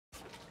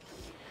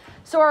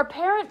So our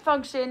parent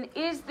function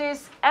is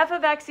this f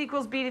of x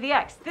equals b to the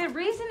x. The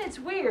reason it's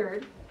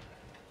weird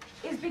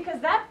is because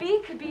that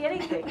b could be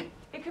anything.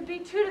 It could be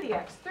 2 to the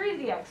x, 3 to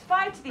the x,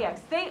 5 to the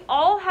x. They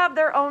all have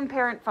their own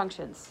parent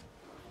functions.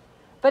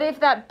 But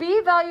if that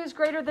b value is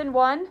greater than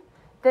 1,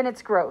 then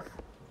it's growth.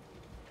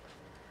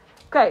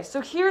 Okay, so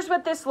here's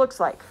what this looks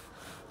like.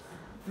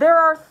 There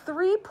are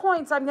 3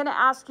 points I'm going to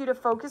ask you to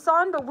focus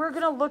on, but we're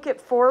going to look at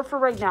 4 for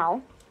right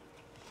now.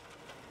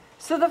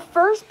 So the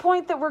first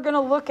point that we're going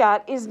to look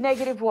at is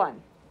 -1.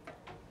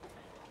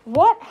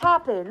 What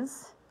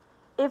happens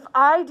if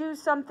I do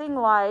something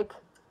like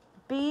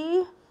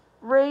b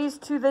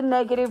raised to the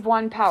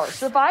 -1 power?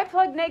 So if I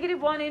plug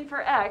 -1 in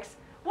for x,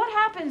 what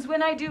happens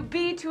when I do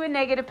b to a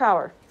negative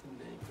power?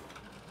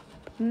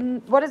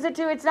 What does it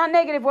do? It's not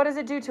negative. What does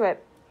it do to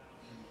it?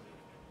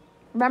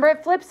 Remember,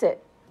 it flips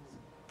it.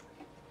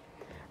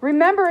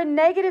 Remember, a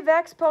negative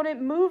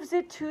exponent moves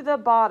it to the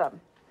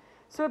bottom.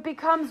 So it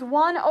becomes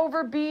 1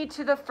 over b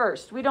to the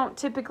first. We don't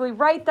typically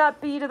write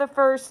that b to the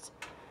first.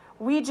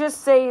 We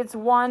just say it's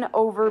 1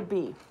 over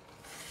b.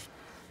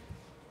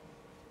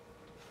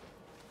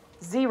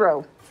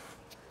 0.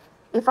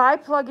 If I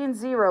plug in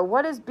 0,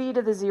 what is b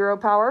to the 0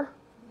 power?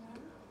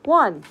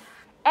 1.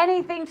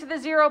 Anything to the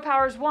 0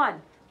 power is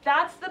 1.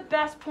 That's the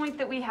best point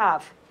that we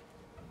have.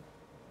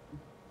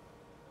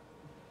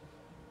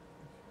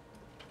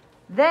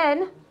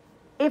 Then,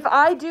 if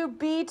I do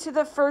b to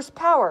the first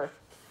power,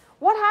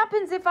 what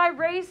happens if I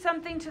raise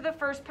something to the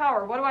first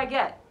power? What do I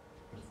get?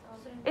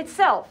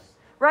 Itself,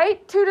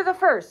 right? 2 to the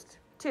first,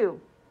 2.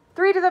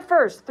 3 to the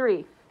first,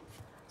 3.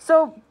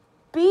 So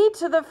b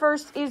to the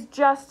first is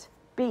just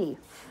b.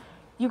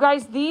 You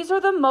guys, these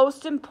are the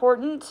most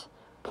important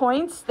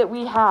points that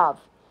we have.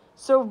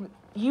 So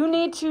you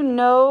need to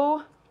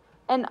know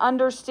and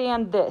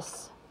understand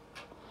this.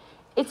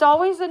 It's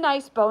always a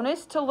nice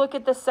bonus to look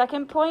at the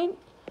second point,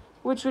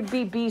 which would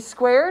be b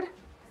squared,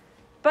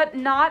 but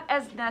not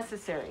as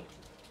necessary.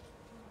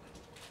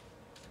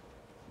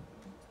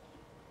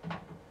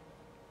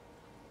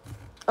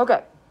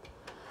 Okay,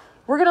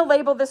 we're going to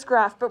label this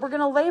graph, but we're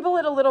going to label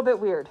it a little bit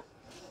weird.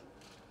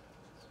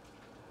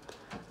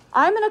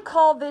 I'm going to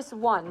call this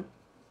 1.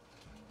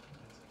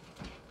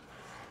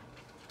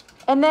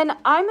 And then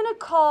I'm going to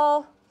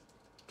call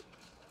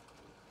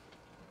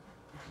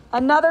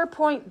another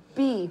point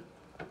b.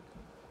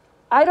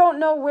 I don't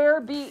know where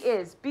b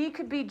is. B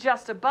could be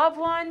just above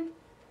 1.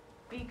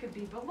 B could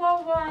be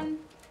below 1.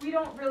 We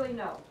don't really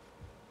know.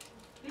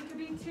 B could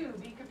be 2.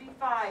 B could be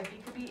 5. B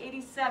could be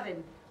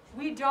 87.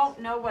 We don't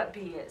know what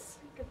b is.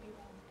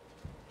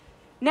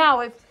 Now,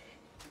 if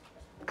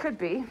could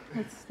be,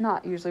 it's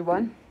not usually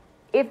 1.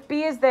 If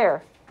b is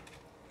there,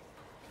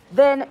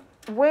 then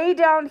way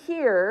down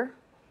here,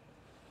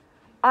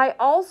 I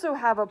also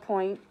have a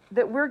point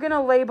that we're going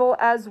to label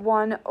as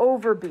 1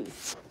 over b.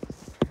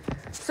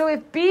 So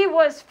if b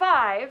was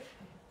 5,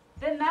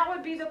 then that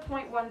would be the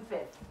point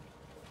 1/5.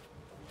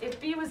 If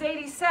b was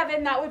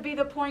 87, that would be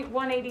the point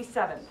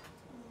 1/87.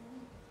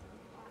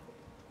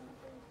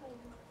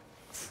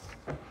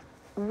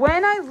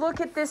 When I look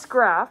at this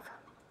graph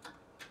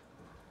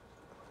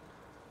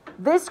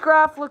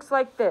looks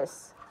like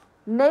this.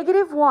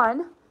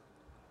 -1,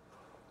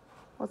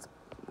 let's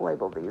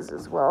label these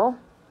as well.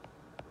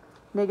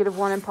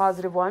 -1 and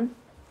 +1.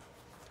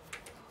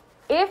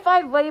 If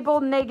I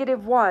label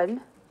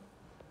 -1,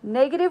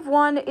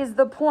 -1 is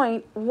the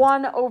point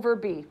 1 over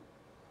b.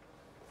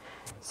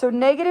 So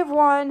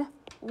 -1,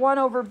 1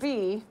 over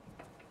b,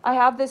 I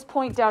have this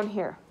point down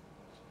here.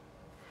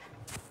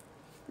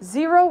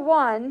 0,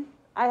 1,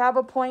 I have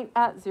a point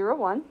at 0,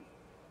 1.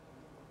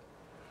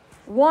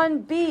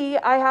 1b,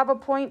 I have a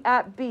point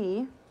at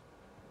b.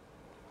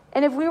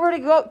 And if we were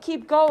to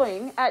keep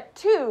going at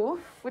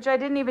 2, which I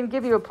didn't even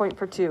give you a point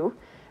for 2,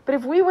 but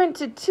if we went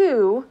to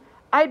 2,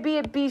 I'd be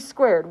at b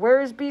squared. Where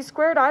is b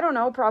squared? I don't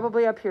know,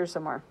 probably up here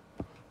somewhere.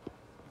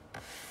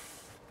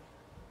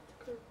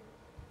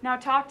 Now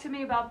talk to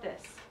me about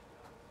this.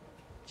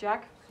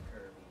 Jack?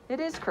 It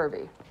is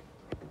curvy.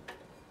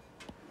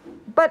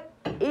 But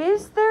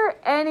is there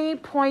any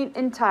point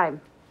in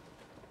time,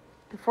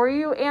 before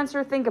you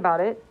answer, think about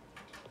it,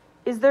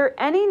 is there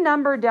any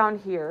number down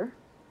here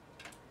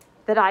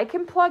that I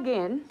can plug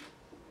in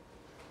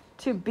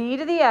to b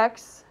to the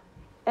x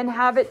and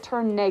have it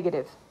turn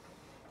negative?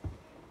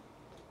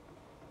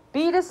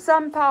 B to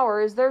some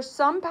power, is there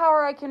some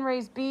power I can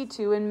raise b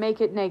to and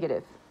make it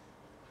negative?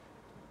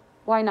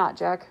 Why not,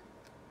 Jack?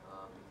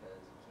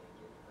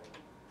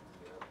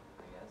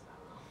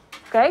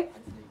 Okay,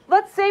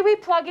 let's say we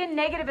plug in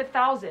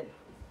 -1,000.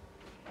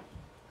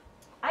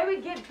 I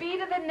would get b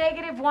to the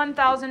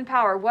 -1,000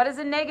 power. What does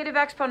a negative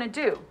exponent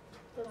do?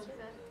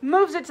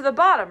 Moves it to the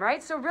bottom,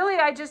 right? So really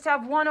I just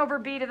have 1 over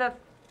b to the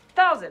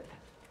 1,000th.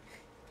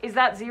 Is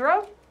that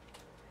 0?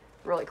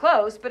 Really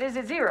close, but is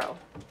it 0?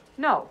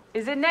 No.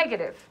 Is it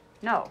negative?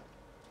 No.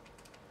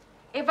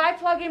 If I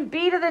plug in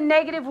b to the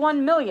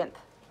 -1,000,000th,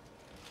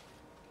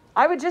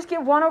 I would just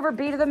get 1 over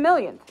b to the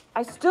 1,000,000th.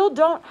 I still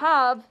don't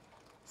have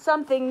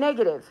something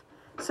negative.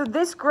 So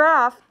this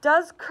graph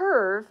does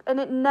curve, and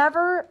it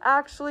never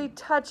actually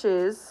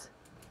touches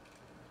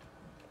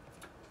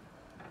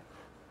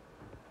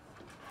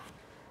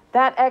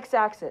that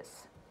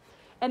x-axis.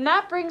 And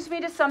that brings me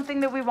to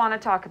something that we want to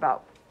talk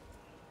about.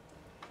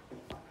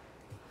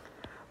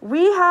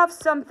 We have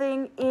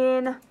something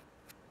in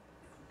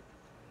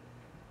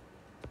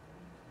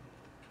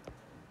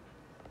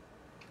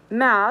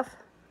math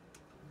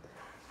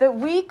that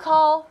we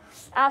call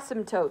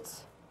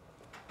asymptotes.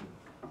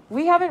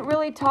 We haven't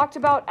really talked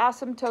about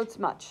asymptotes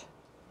much.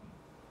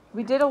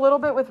 We did a little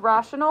bit with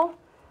rational.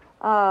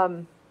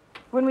 When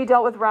we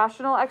dealt with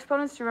rational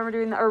exponents, do you remember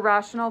doing or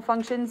rational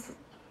functions?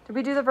 Did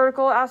we do the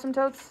vertical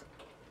asymptotes?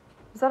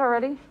 Is that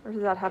already? Or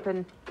does that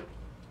happen?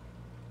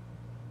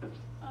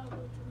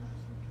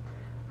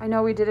 I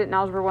know we did it in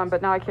Algebra 1,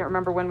 but now I can't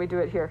remember when we do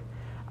it here.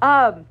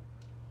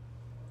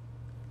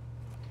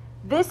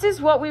 This is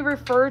what we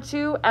refer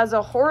to as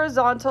a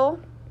horizontal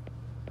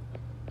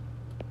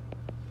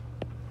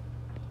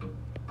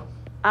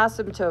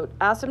asymptote.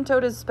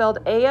 Asymptote is spelled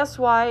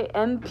A-S-Y-M-P-T-O-T-E.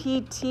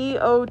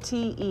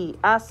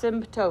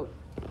 Asymptote.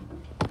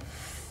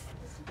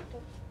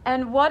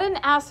 And what an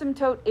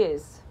asymptote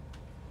is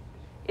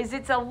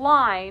it's a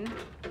line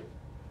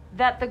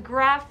that the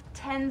graph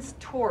tends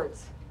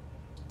towards.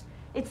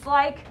 It's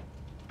like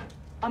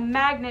a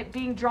magnet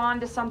being drawn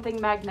to something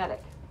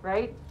magnetic,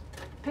 right?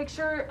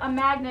 Picture a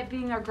magnet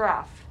being a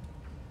graph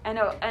and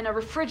a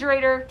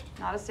refrigerator,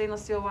 not a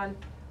stainless steel one,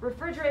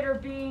 refrigerator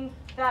being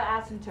that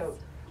asymptote.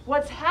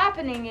 What's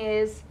happening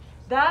is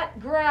that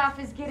graph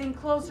is getting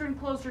closer and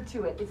closer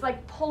to it. It's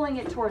like pulling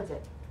it towards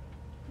it,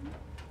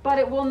 but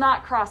it will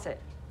not cross it.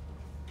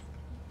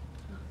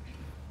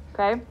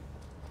 Okay?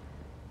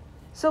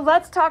 So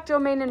let's talk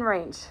domain and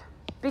range,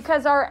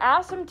 because our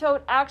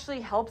asymptote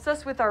actually helps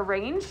us with our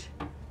range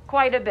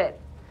quite a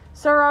bit.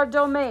 So our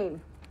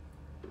domain,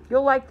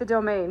 you'll like the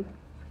domain.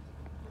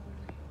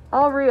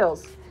 All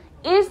reals.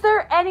 Is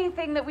there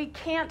anything that we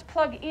can't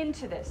plug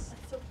into this?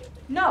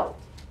 No.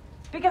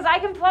 Because I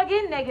can plug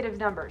in negative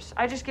numbers.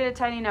 I just get a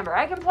tiny number.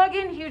 I can plug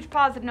in huge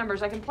positive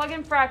numbers. I can plug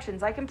in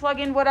fractions. I can plug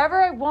in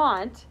whatever I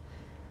want.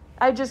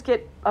 I just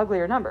get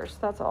uglier numbers.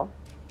 That's all.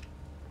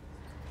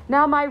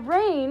 Now my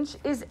range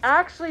is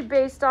actually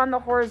based on the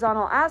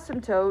horizontal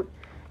asymptote.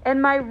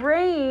 And my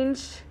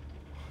range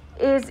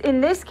is,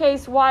 in this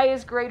case, y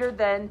is greater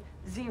than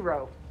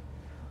 0.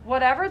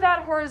 Whatever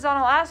that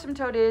horizontal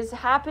asymptote is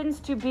happens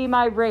to be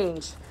my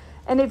range.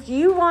 And if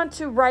you want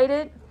to write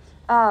it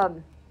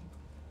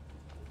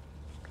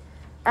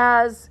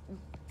as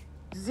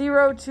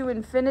 0 to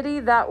infinity,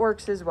 that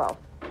works as well.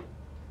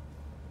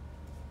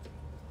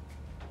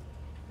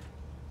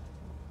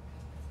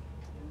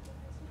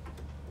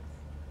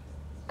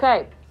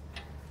 Okay.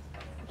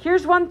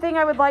 Here's one thing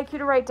I would like you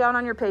to write down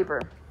on your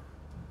paper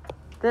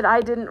that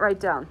I didn't write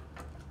down.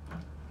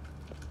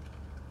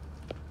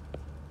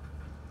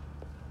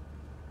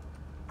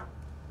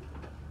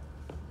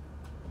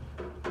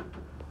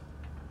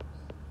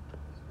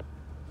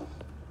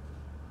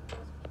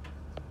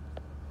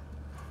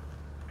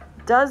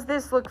 Does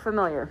this look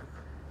familiar?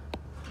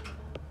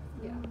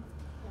 Yeah.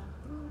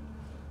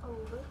 Oh,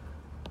 look.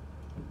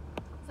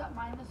 Is that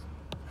minus?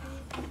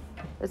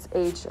 It's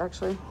H,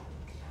 actually.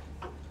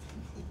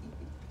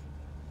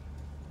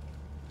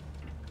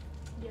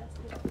 Yes.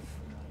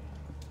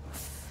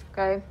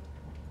 Okay.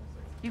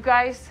 You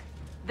guys,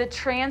 the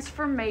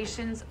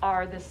transformations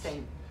are the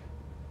same.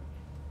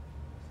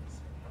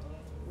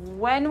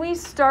 When we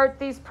start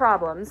these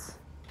problems,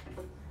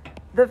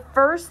 the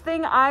first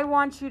thing I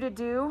want you to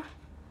do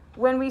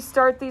when we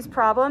start these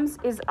problems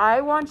is I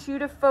want you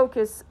to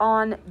focus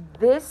on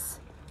this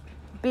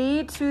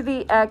b to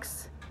the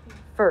x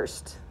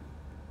first.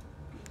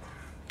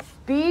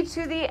 B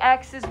to the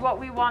x is what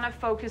we want to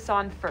focus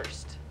on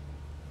first.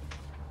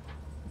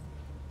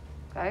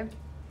 Okay?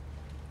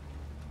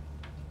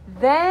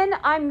 Then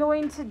I'm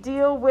going to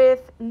deal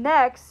with,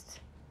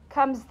 next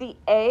comes the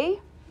a.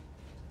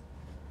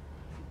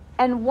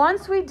 And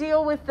once we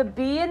deal with the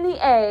b and the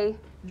a,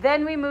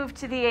 then we move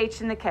to the h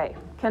and the k.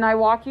 Can I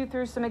walk you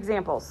through some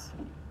examples?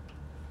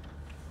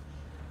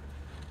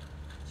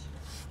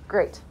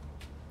 Great.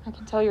 I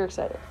can tell you're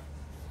excited.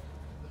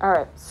 All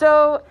right.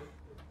 So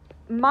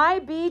my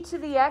b to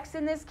the x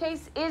in this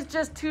case is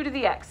just 2 to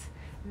the x.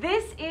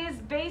 This is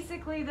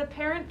basically the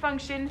parent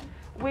function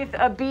with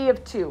a b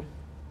of 2.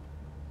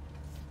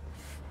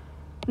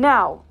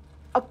 Now,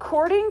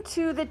 according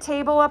to the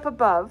table up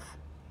above,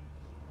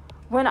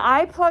 when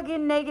I plug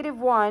in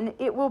 -1,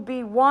 it will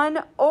be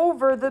 1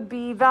 over the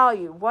b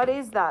value. What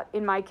is that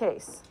in my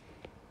case?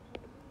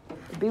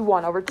 It'd be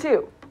 1 over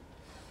 2.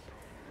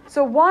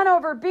 So 1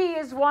 over b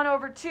is 1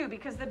 over 2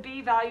 because the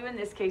b value in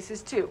this case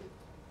is 2.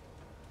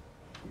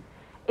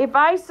 If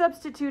I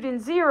substitute in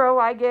 0,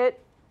 I get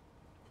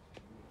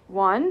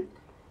 1.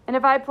 And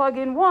if I plug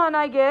in 1,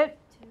 I get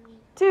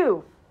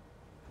 2.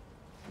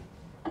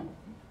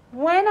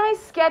 When I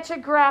sketch a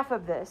graph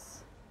of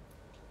this,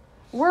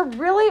 we're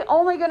really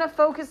only going to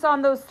focus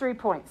on those 3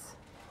 points.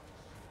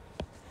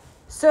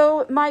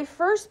 So my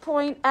first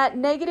point at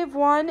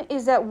 -1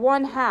 is at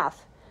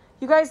 1/2.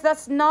 You guys,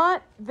 that's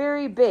not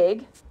very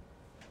big.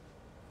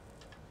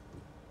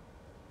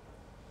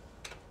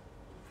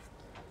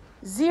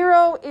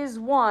 0 is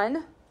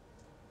 1.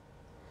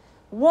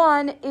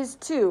 1 is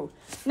 2.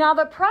 Now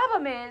the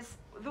problem is,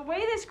 the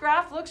way this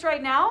graph looks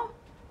right now,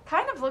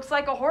 kind of looks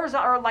like a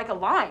horizontal, or like a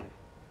line.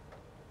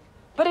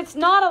 But it's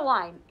not a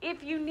line.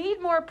 If you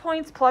need more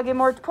points, plug in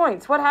more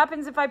points. What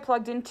happens if I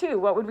plugged in 2?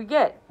 What would we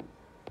get?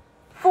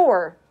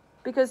 4,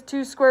 because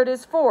 2 squared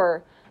is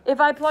 4.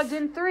 If I plugged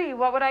in 3,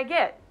 what would I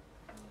get?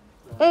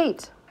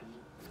 8.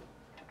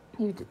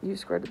 You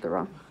squared it the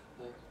wrong.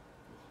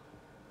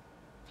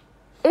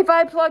 If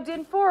I plugged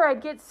in 4,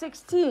 I'd get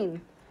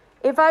 16.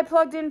 If I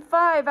plugged in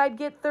 5, I'd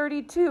get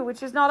 32,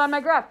 which is not on my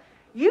graph.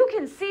 You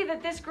can see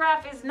that this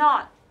graph is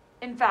not,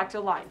 in fact, a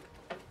line.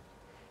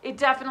 It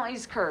definitely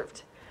is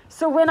curved.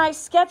 So when I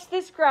sketch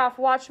this graph,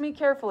 watch me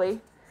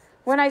carefully.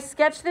 When I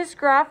sketch this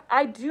graph,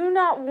 I do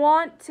not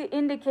want to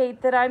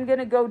indicate that I'm going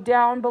to go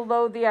down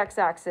below the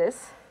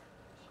x-axis.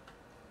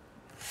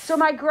 So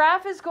my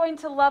graph is going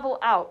to level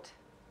out.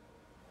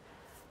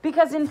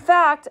 Because in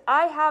fact,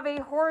 I have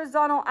a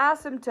horizontal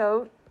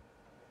asymptote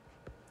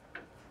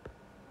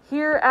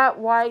here at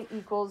y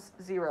equals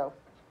 0.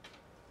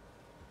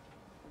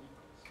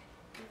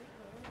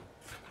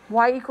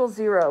 Y equals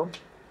 0.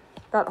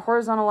 That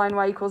horizontal line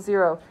y equals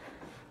 0.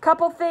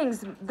 Couple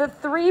things. The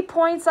 3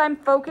 points I'm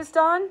focused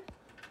on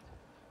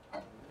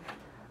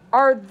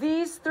are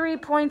these 3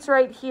 points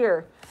right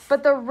here.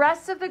 But the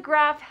rest of the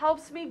graph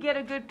helps me get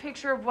a good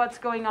picture of what's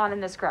going on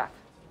in this graph.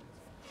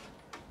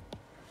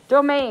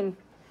 Domain.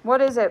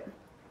 What is it?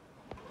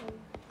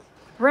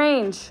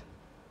 Range.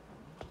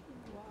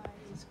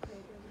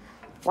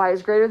 Y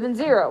is greater than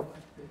 0.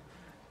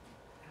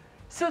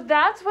 So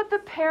that's what the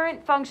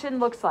parent function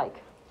looks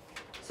like.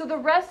 So the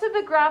rest of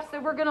the graphs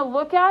that we're going to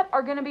look at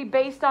are going to be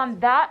based on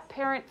that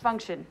parent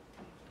function.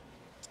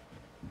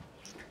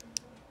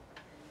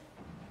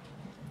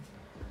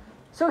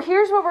 So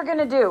here's what we're going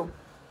to do.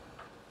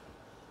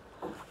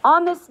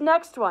 On this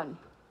next one,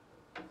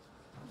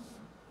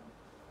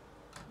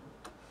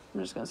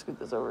 I'm just going to scoot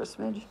this over a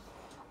smidge.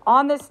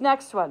 On this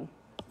next one,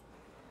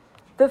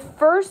 the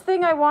first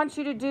thing I want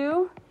you to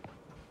do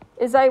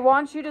is I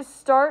want you to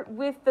start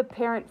with the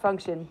parent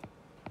function.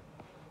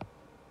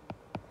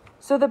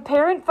 So the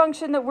parent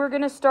function that we're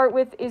going to start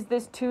with is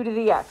this 2 to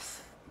the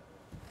x.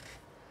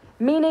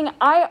 Meaning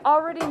I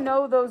already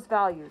know those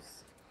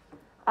values.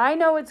 I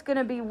know it's going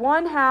to be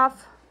 1/2,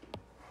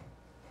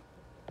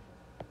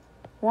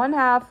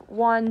 1/2,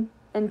 1,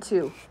 and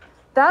 2.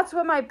 That's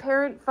what my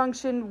parent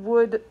function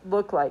would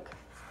look like.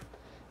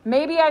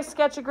 Maybe I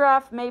sketch a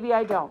graph, maybe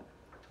I don't.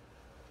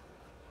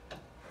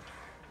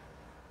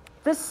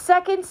 The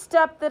second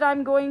step that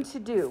I'm going to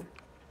do,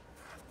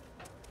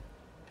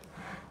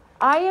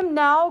 I am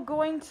now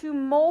going to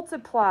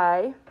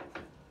multiply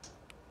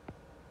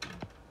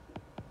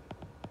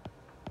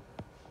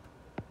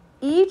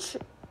each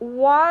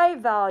y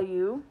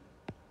value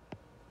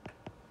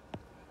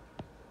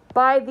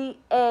by the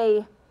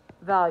a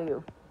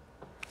value.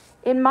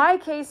 In my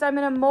case, I'm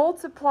going to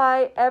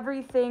multiply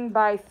everything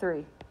by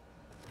 3.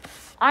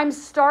 I'm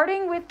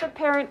starting with the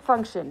parent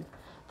function.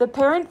 The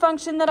parent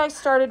function that I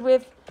started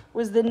with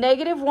was the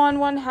 -1,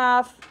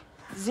 1/2,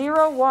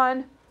 0,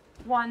 1,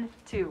 1,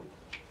 2.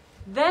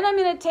 Then I'm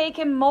going to take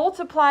and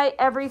multiply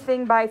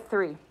everything by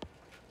 3.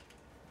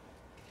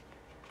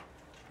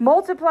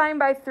 Multiplying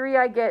by 3,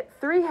 I get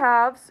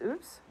 3/2.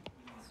 Oops,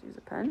 let's use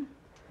a pen.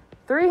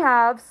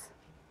 3/2,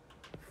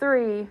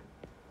 3,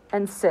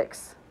 and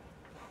 6.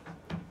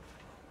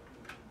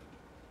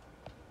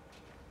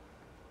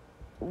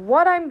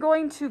 What I'm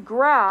going to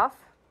graph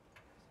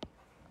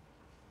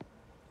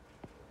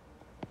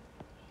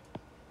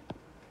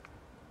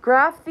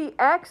the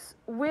x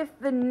with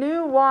the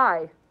new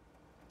y.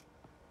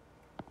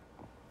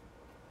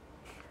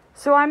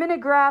 So I'm going to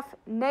graph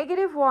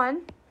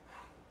 -1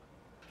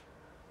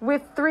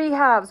 with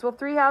 3/2. Well,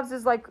 3/2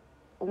 is like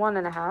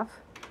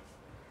 1.5.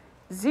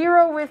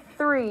 0 with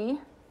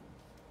 3.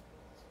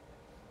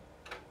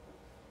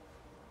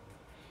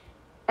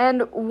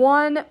 And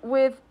 1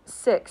 with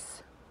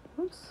 6.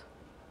 Oops.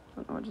 I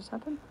don't know what just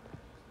happened.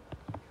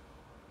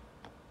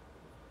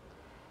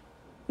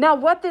 Now,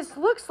 what this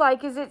looks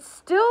like is it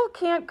still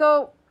can't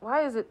go.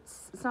 Why is it?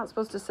 It's not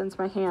supposed to sense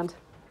my hand.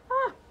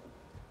 Ah.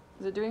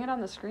 Is it doing it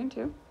on the screen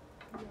too?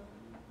 No.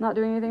 Not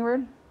doing anything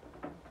weird?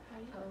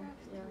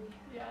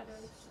 Yeah, it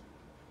is.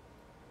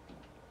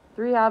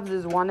 3/2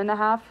 is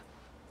 1.5.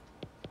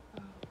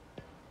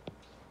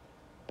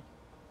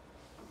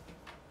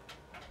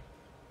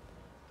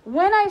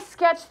 When I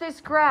sketch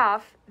this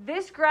graph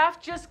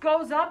just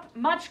goes up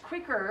much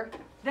quicker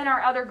than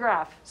our other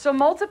graph. So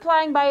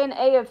multiplying by an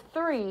a of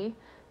 3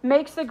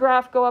 makes the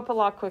graph go up a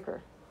lot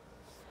quicker.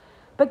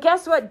 But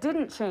guess what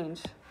didn't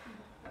change?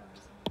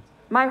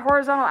 My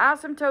horizontal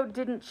asymptote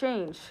didn't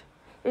change.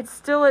 It's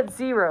still at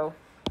 0.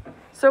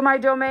 So my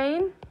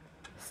domain,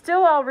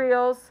 still all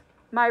reals.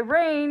 My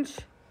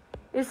range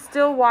is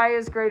still y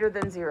is greater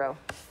than 0.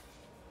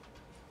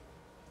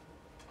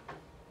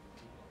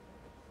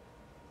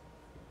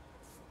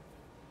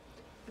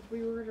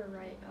 we were to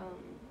write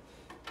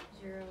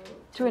 0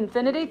 To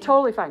infinity,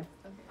 totally fine.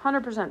 Okay.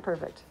 100%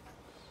 perfect.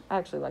 I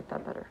actually like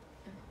that better.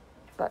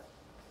 But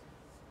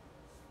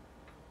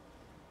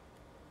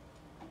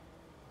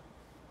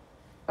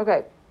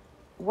okay,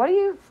 what do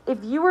you,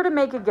 if you were to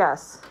make a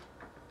guess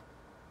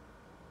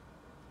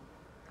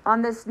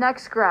on this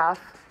next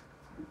graph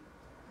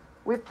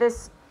with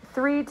this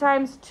 3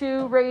 times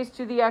 2 raised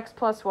to the x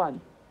plus 1,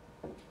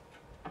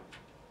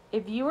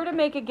 if you were to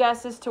make a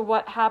guess as to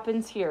what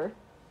happens here,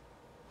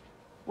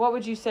 what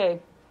would you say?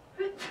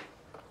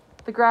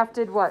 The graph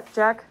did what,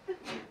 Jack? Does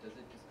it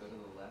just go to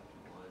the left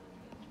one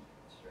and then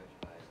stretch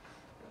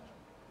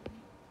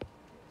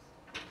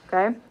by?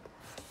 Okay.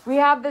 We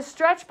have the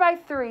stretch by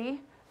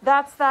 3.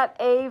 That's that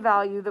a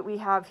value that we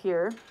have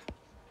here.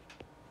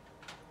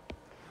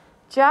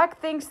 Jack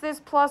thinks this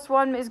plus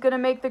 1 is going to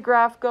make the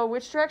graph go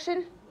which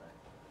direction?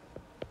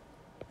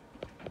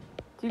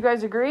 Do you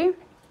guys agree? Yeah.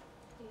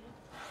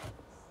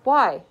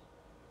 Why?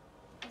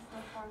 Because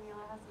the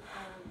formula has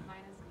a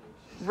minus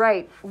h.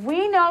 Right.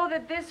 We know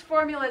that this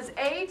formula is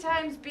a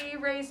times b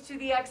raised to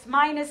the x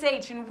minus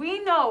h. And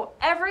we know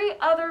every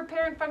other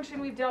parent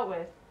function we've dealt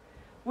with,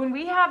 when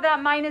we have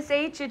that minus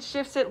h, it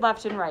shifts it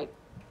left and right.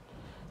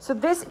 So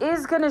this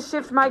is going to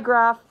shift my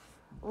graph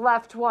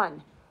left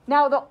 1.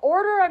 Now the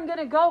order I'm going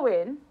to go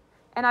in,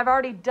 and I've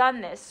already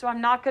done this, so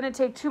I'm not going to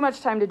take too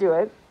much time to do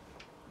it,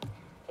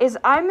 is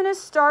I'm going to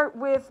start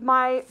with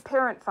my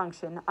parent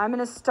function. I'm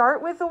going to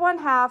start with the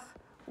 1/2,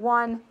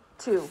 1,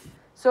 2.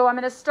 So I'm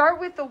going to start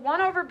with the 1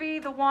 over b,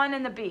 the 1,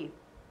 and the b.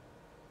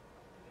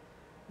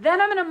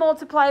 Then I'm going to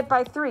multiply it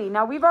by 3.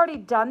 Now we've already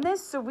done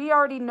this, so we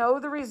already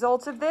know the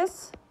results of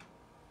this.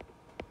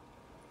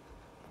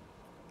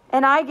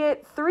 And I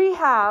get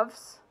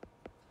 3/2,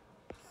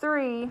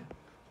 3,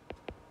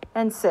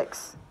 and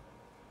 6.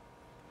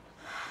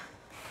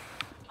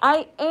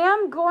 I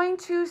am going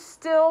to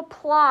still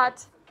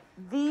plot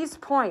these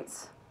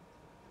points.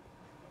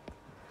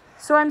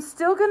 So I'm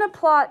still going to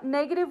plot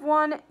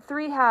 -1,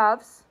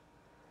 3/2,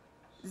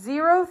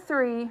 0,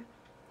 3,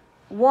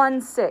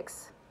 1,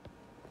 6.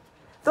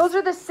 Those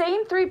are the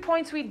same 3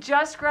 points we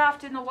just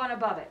graphed in the one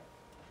above it.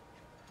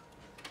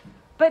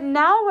 But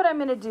now what I'm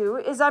going to do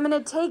is I'm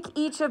going to take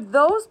each of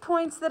those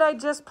points that I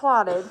just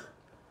plotted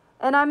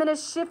and I'm going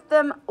to shift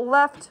them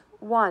left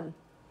 1.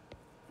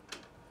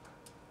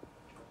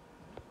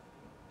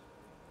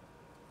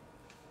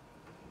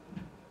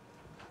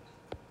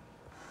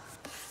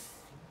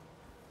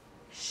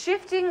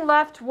 Shifting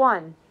left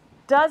 1,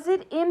 does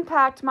it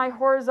impact my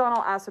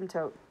horizontal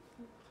asymptote?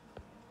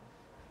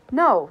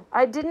 No,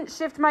 I didn't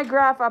shift my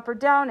graph up or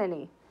down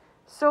any.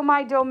 So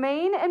my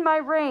domain and my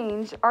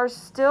range are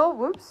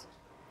still,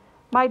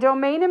 my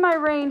domain and my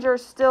range are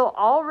still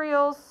all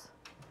reals,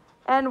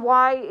 and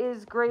y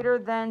is greater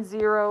than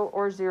 0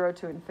 or 0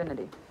 to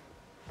infinity.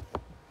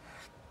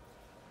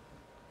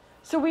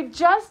 So we've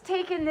just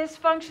taken this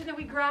function that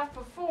we graphed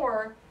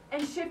before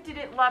and shifted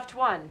it left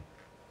 1.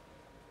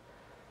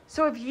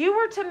 So if you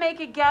were to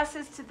make a guess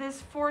as to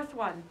this fourth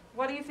one,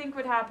 what do you think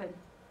would happen?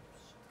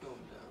 Going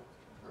down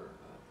or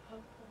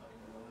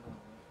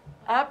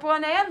up. Up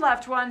 1 and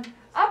left 1.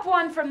 Up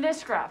 1 from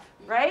this graph,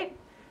 right?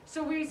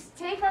 So we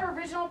take our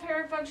original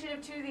parent function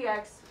of 2 to the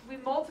x, we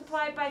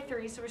multiply it by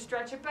 3, so we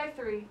stretch it by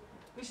 3.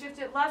 We shift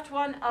it left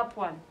 1, up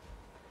 1.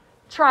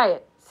 Try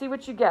it. See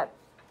what you get.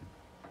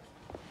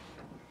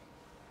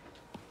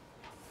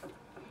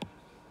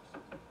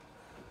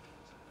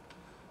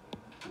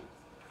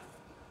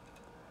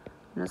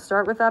 I'm going to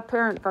start with that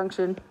parent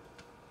function.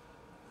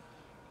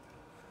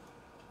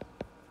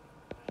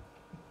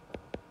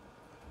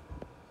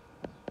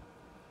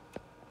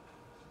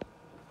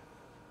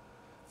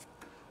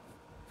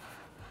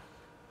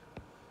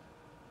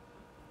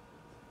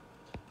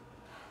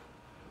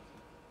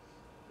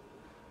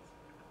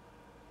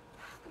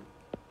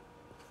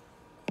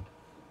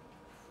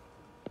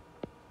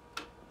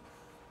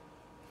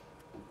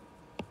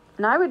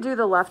 And I would do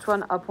the left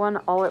 1, up 1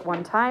 all at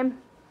one time.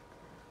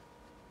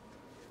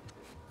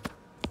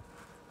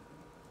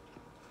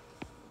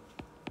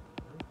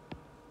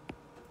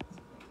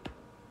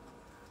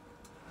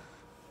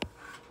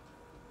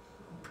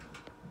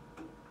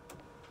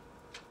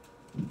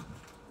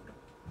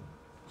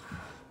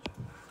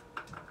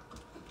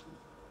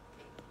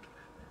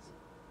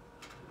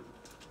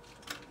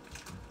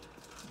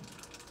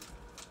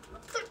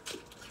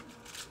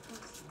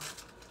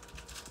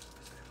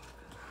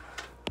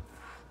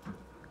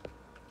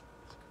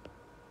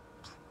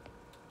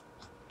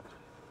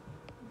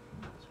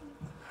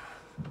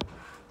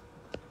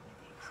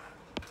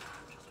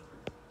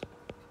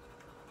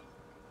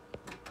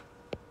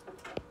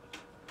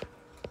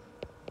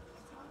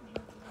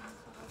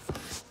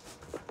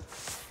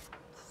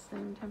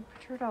 Same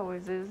temperature it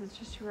always is. It's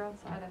just you're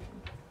outside, I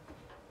think.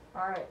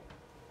 All right.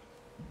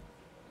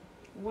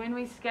 When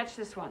we sketch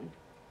this one,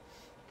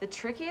 the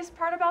trickiest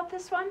part about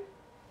this one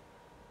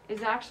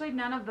is actually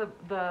none of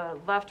the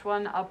left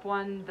 1, up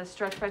 1, the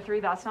stretch by 3.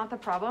 That's not the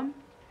problem.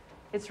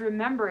 It's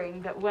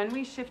remembering that when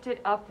we shift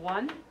it up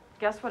 1,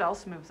 guess what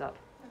else moves up?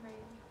 The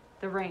range.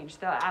 The range,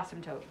 the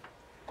asymptote.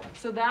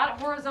 So that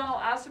horizontal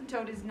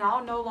asymptote is now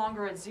no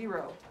longer at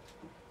 0.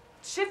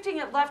 Shifting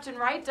it left and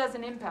right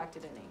doesn't impact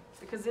it any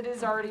because it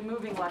is already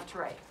moving left to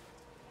right.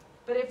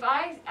 But if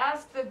I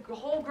ask the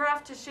whole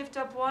graph to shift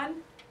up 1,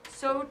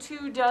 so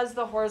too does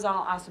the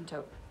horizontal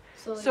asymptote.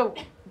 So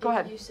go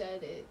ahead. If you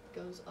said it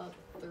goes up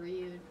 3,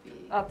 it would be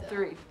Up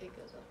 3. It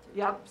goes up 3.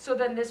 Yep. So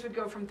then this would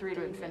go from 3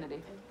 to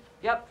infinity.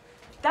 Yep.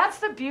 That's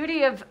the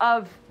beauty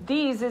of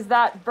these is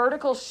that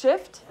vertical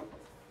shift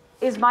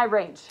is my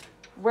range.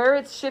 Where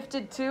it's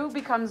shifted to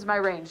becomes my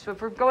range. So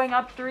if we're going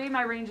up 3,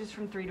 my range is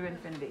from 3 to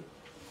infinity.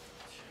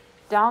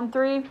 Down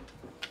 3,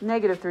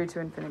 negative 3 to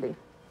infinity.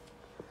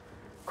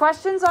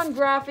 Questions on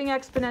graphing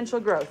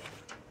exponential growth?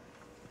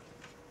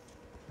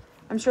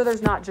 I'm sure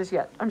there's not just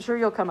yet. I'm sure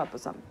you'll come up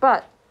with some.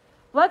 But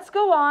let's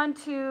go on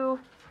to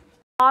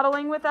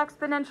modeling with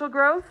exponential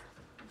growth.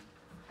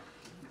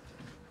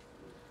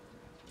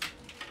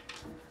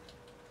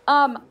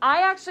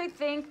 I actually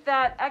think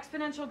that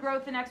exponential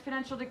growth and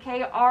exponential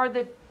decay are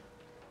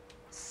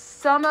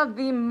some of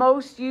the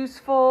most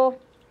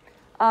useful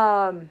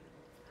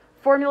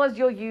formulas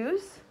you'll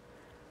use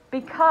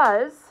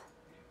because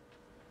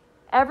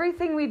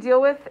everything we deal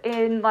with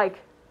in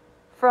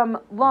from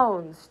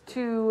loans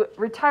to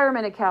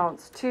retirement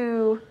accounts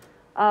to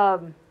I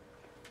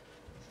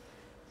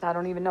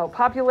don't even know,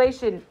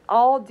 population,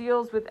 all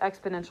deals with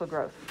exponential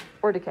growth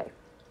or decay.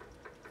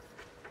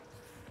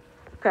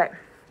 Okay.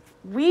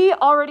 We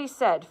already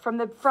said from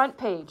the front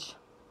page,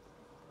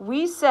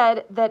 we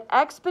said that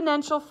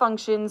exponential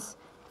functions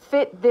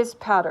fit this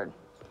pattern.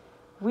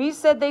 We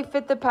said they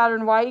fit the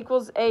pattern y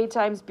equals a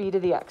times b to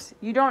the x.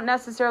 You don't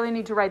necessarily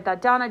need to write that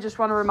down. I just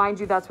want to remind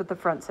you that's what the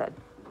front said.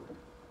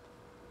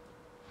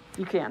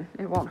 You can.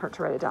 It won't hurt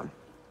to write it down.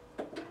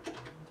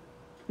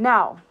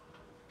 Now,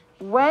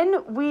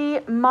 when we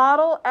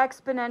model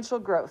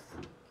exponential growth,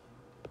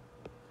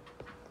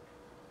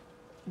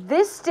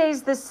 this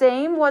stays the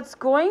same. What's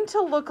going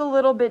to look a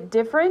little bit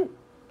different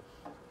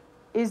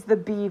is the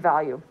b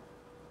value.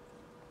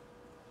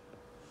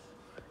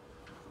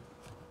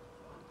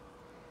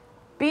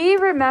 B,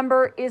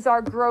 remember, is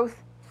our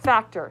growth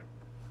factor,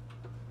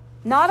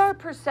 not our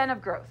percent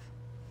of growth.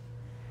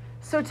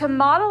 So to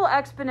model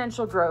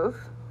exponential growth,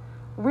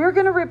 we're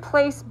going to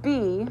replace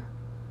b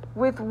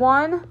with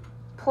 1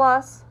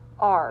 plus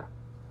r.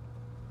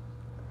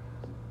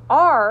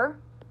 R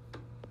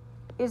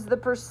is the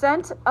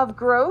percent of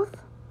growth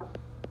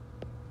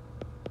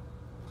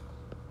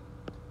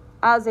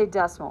as a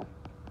decimal.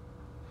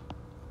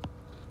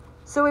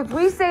 So if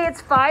we say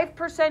it's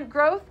 5%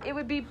 growth, it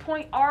would be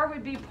R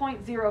would be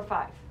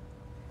 0.05.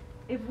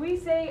 If we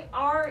say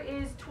R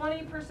is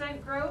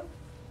 20% growth,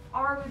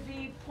 R would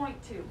be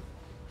 0.2.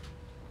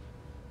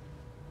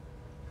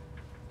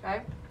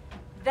 Okay?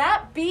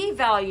 That B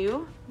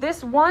value,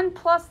 this 1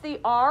 plus the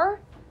R,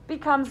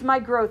 becomes my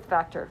growth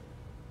factor.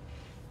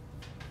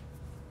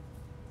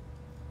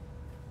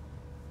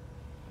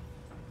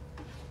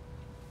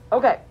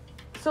 Okay,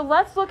 so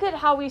let's look at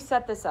how we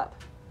set this up.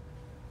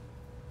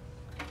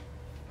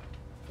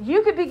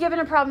 You could be given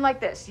a problem like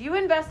this. You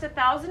invest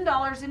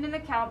 $1,000 in an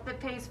account that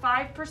pays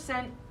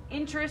 5%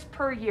 interest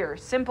per year.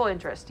 Simple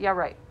interest. Yeah,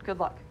 right. Good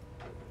luck.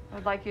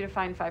 I'd like you to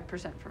find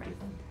 5% for me.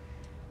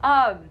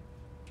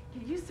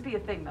 It used to be a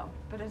thing, though,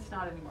 but it's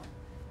not anymore.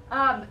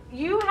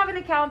 You have an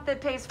account that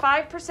pays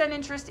 5%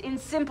 interest in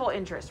simple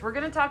interest. We're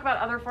going to talk about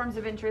other forms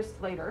of interest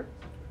later.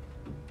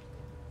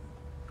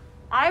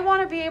 I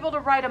want to be able to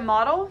write a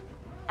model,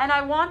 and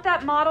I want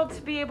that model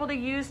to be able to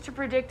use to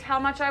predict how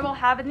much I will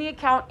have in the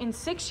account in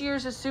 6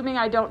 years, assuming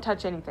I don't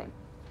touch anything.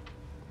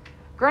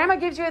 Grandma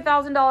gives you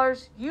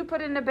 $1,000. You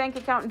put it in a bank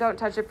account and don't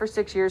touch it for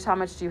 6 years. How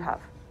much do you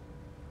have?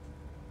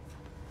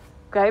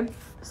 Okay,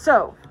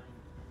 so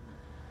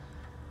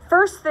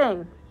first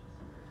thing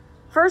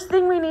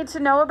we need to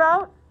know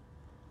about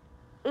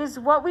is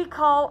what we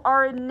call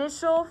our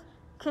initial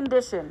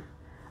condition,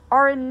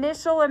 our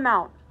initial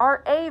amount,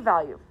 our A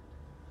value.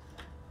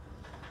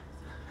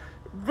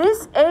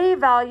 This A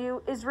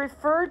value is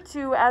referred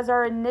to as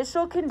our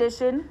initial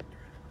condition.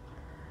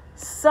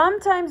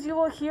 Sometimes you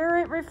will hear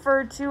it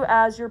referred to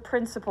as your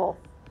principal.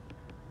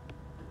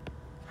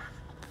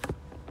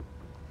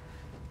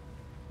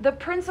 The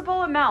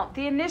principal amount,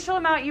 the initial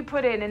amount you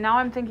put in, and now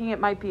I'm thinking it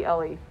might be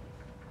LE.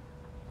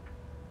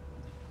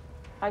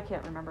 I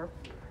can't remember.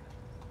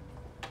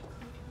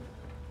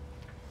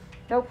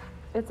 Nope,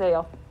 it's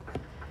AL.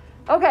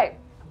 Okay,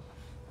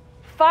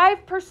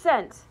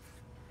 5%.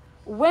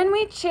 When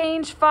we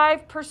change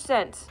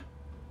 5%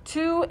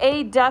 to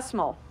a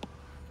decimal,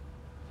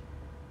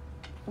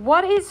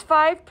 what is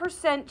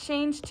 5%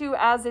 changed to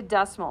as a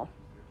decimal?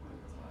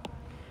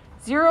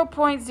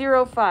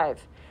 0.05.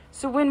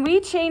 So when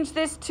we change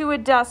this to a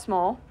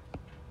decimal,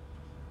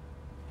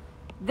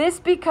 this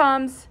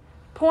becomes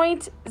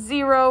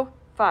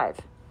 0.05.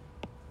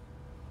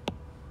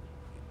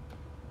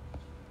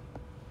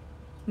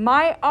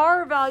 My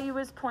R value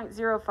is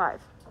 0.05.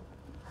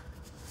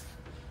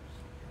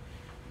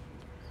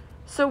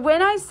 So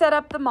when I set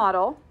up the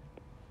model,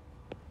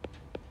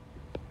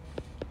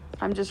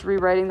 I'm just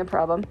rewriting the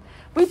problem.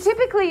 We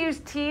typically use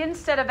t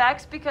instead of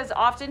x because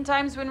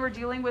oftentimes when we're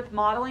dealing with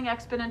modeling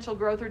exponential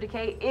growth or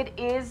decay, it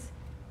is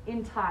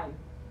in time.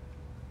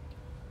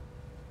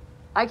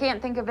 I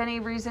can't think of any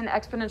reason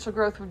exponential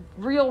growth,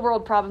 real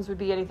world problems would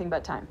be anything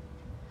but time.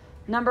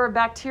 Number of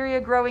bacteria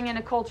growing in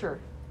a culture,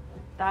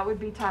 that would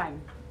be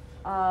time.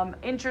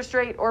 Interest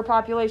rate or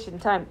population,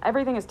 time.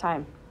 Everything is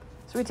time.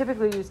 So we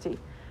typically use t.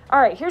 All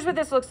right, here's what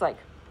this looks like.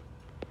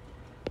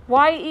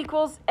 Y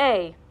equals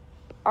a,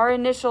 our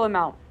initial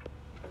amount,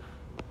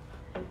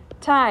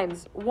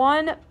 times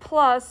 1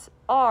 plus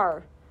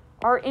r,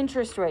 our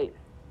interest rate,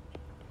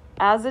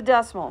 as a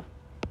decimal,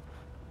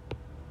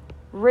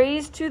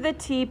 raised to the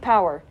t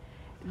power.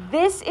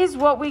 This is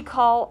what we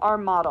call our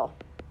model.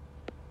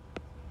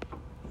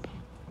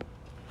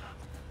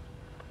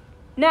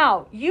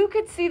 Now, you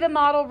could see the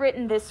model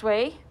written this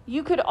way.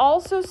 You could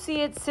also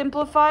see it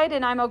simplified,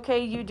 and I'm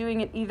okay you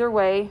doing it either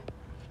way,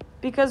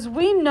 because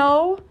we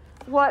know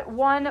what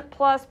 1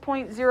 plus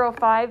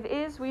 0.05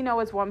 is. We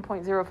know it's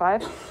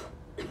 1.05.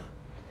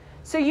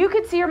 So you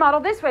could see your model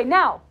this way.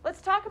 Now,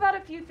 let's talk about a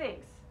few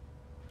things.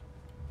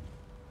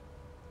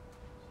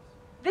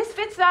 This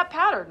fits that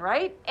pattern,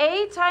 right?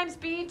 A times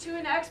b to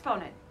an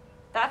exponent.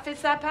 That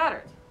fits that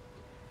pattern.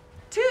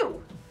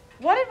 2,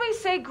 what did we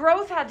say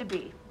growth had to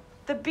be?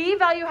 The b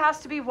value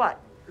has to be what?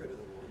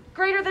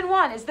 Greater than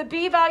 1. Is the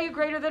b value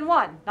greater than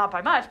 1? Not by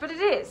much, but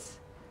it is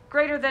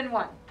greater than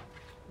 1.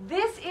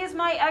 This is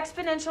my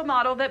exponential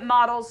model that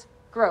models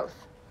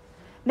growth.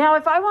 Now,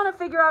 if I want to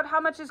figure out how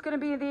much is going to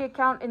be the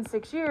account in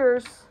 6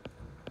 years,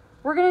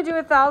 we're going to do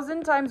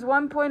 1,000 times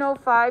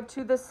 1.05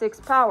 to the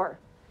 6th power.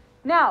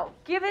 Now,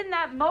 given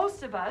that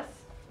most of us,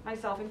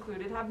 myself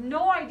included, have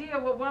no idea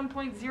what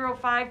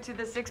 1.05 to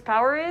the 6th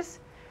power is,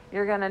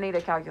 you're going to need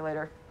a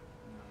calculator.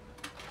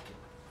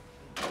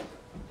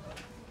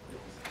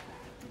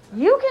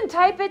 You can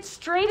type it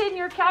straight in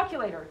your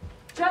calculator,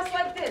 just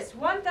like this,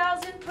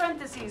 1,000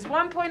 parentheses,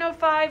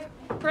 1.05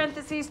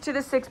 parentheses to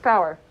the 6th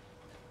power.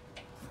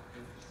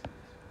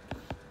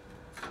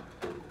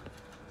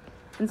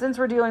 And since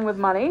we're dealing with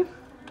money,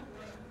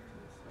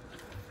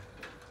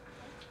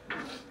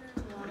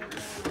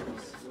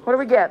 what do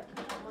we get?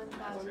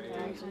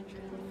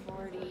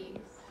 1,540.095.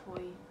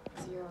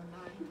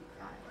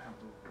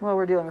 Well,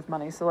 we're dealing with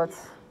money, so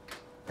let's...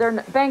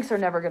 banks are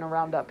never going to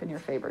round up in your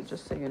favor,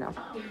 just so you know.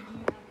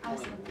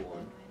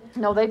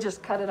 No, they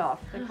just cut it off.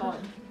 They call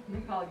it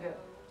good.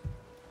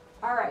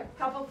 All right,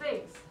 couple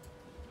things.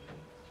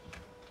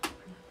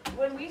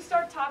 When we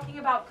start talking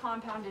about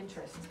compound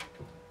interest,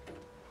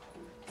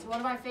 it's one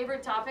of my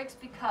favorite topics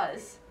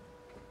because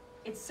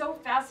it's so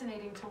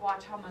fascinating to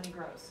watch how money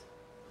grows,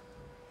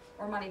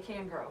 or money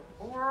can grow,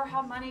 or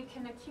how money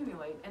can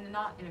accumulate, and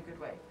not in a good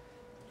way.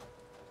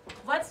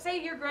 Let's say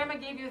your grandma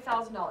gave you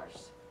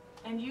 $1,000,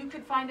 and you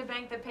could find a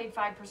bank that paid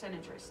 5%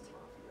 interest.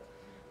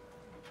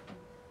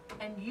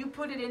 And you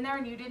put it in there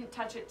and you didn't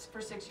touch it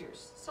for 6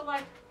 years. So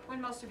like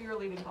when most of you are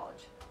leaving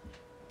college.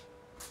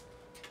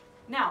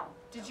 Now,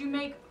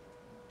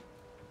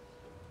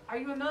 are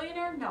you a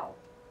millionaire? No.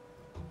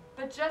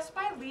 But just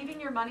by leaving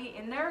your money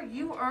in there,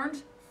 you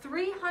earned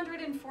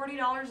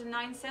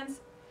 $340.09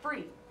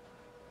 free.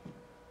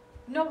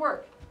 No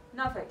work,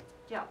 nothing.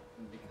 Yeah.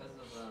 Because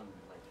of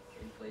like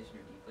inflation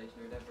or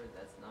deflation or whatever,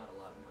 that's not a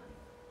lot of money.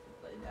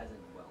 As in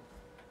wealth.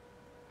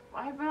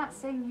 I'm not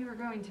saying you are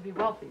going to be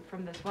wealthy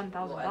from this $1,000.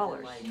 Well, as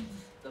in, like,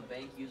 the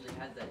bank usually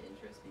has that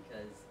interest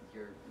because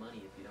your money,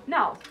 if you don't...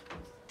 No,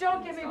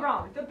 don't get me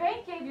wrong. The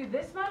bank gave you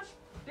this much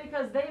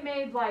because they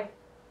made like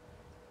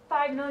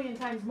 5 million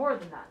times more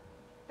than that.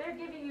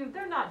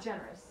 They're not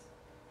generous.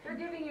 They're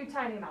giving you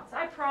tiny amounts.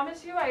 I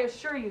promise you, I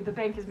assure you, the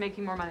bank is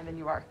making more money than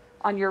you are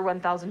on your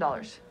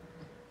 $1,000.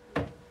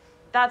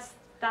 That's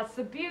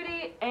the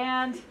beauty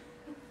and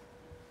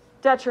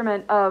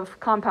detriment of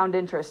compound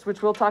interest,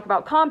 which we'll talk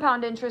about.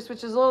 Compound interest,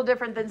 which is a little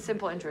different than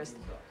simple interest.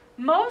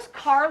 Most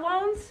car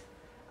loans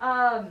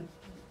are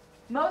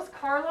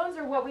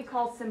what we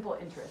call simple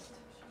interest.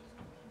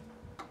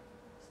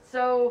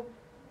 So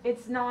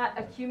it's not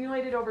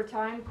accumulated over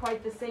time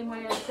quite the same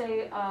way as,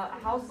 say, a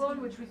house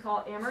loan, which we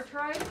call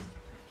amortized.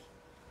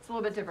 It's a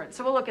little bit different.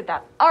 So we'll look at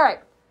that. All right.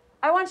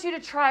 I want you to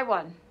try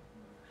one.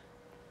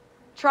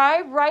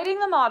 Try writing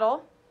the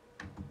model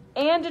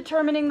and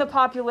determining the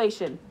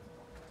population.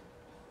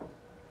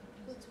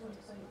 What's 1.2%?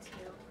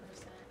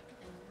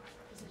 And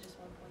is it just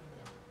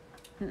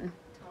 1.2?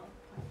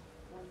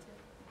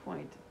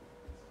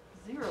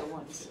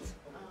 0.012.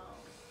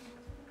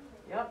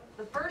 Yep.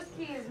 The first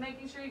key is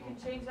making sure you can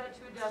change that to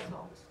a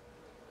decimal.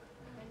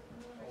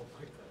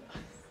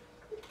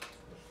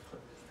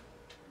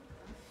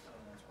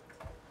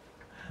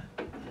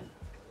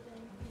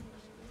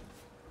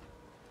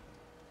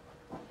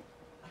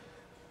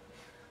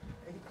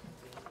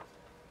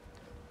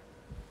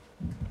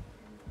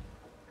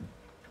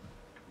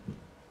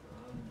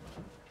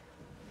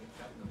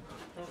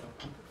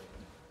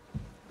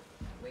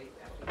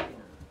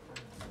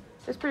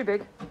 It's pretty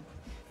big.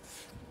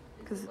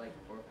 Is it like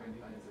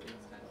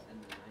 4.56 times 10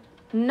 to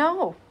the 9?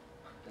 No.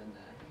 Then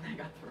I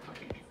got the wrong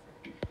answer.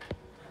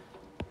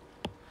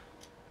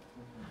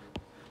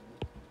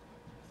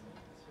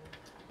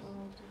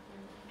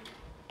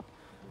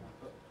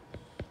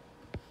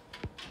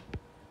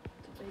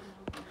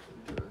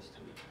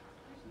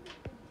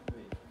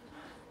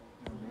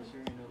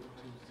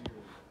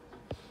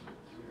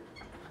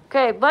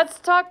 Okay, let's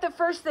talk the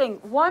first thing.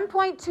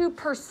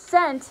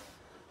 1.2%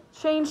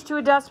 change to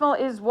a decimal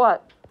is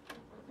what?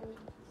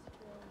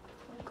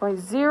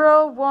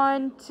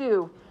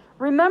 0.012.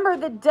 Remember,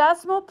 the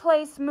decimal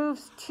place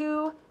moves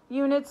 2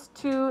 units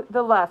to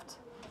the left.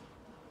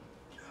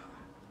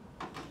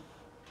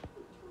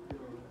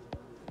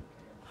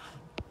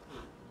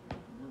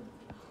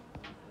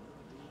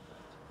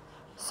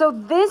 So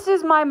this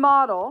is my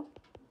model.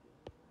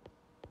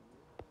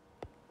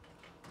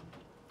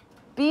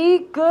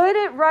 Be good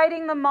at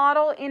writing the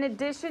model in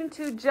addition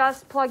to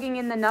just plugging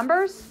in the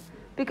numbers,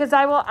 because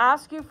I will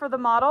ask you for the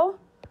model.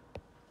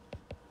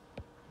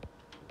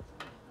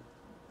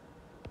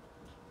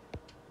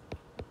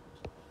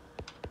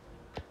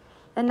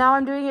 And now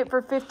I'm doing it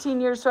for 15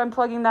 years, so I'm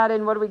plugging that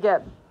in. What do we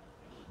get?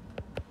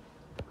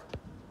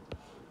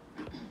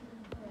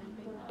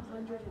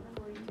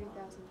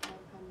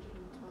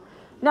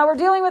 143,512. Now we're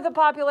dealing with a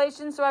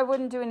population, so I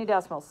wouldn't do any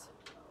decimals.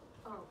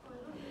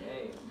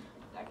 Hey,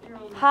 that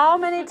could be. How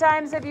many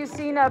times have you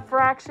seen a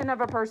fraction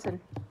of a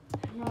person?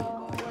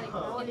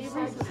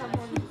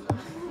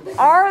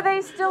 Are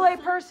they still a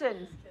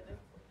person?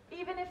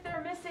 Even if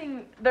they're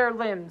missing their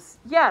limbs?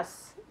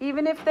 Yes.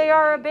 Even if they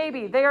are a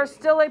baby, they are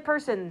still a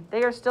person.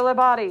 They are still a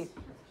body.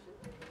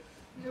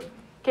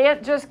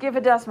 Can't just give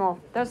a decimal.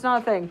 That's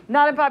not a thing.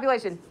 Not in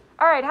population.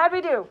 All right, how'd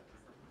we do?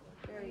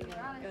 Very good.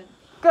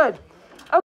 Good. Good.